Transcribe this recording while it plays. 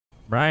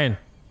Brian.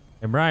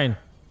 Hey, Brian.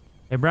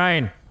 Hey,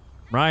 Brian.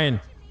 Brian.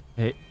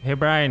 Hey,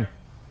 Brian.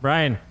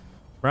 Brian.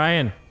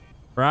 Brian.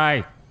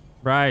 Brian.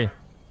 Brian.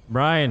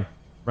 Brian.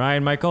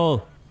 Brian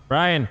Michael.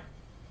 Brian.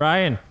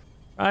 Brian.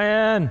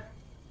 Brian.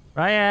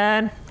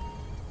 Brian.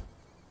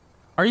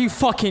 Are you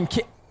fucking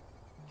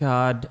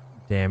God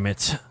damn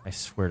it. I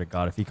swear to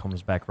God, if he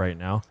comes back right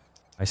now,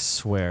 I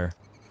swear.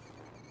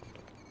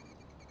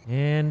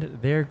 And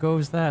there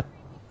goes that.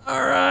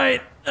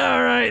 Alright.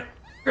 Alright.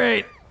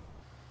 Great.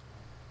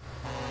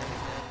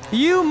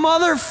 You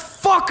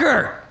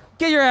motherfucker!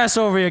 Get your ass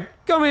over here.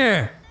 Come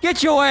here.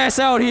 Get your ass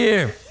out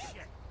here.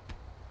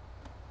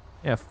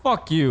 Yeah,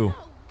 fuck you.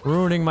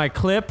 Ruining my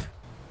clip.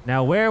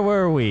 Now, where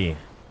were we?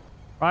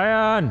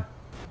 Brian!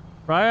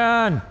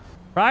 Brian!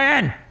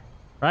 Brian!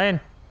 Brian!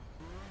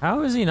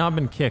 How has he not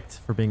been kicked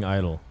for being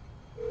idle?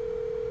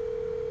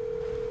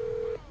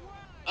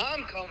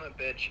 I'm coming,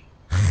 bitch.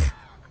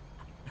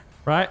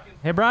 Right?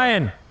 Hey,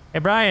 Brian! Hey,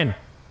 Brian!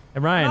 Hey,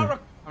 Brian!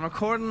 I'm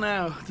recording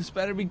now. This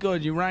better be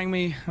good. You rang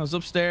me. I was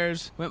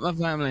upstairs with my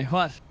family.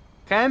 What?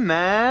 Okay,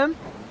 man.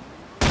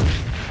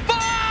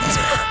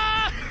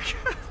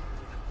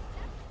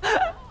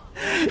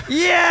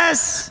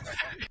 Yes!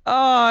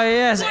 Oh,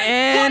 yes.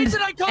 Why did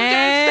I come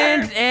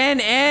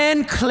downstairs?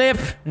 And clip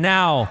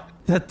now.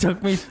 That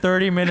took me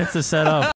 30 minutes to set up.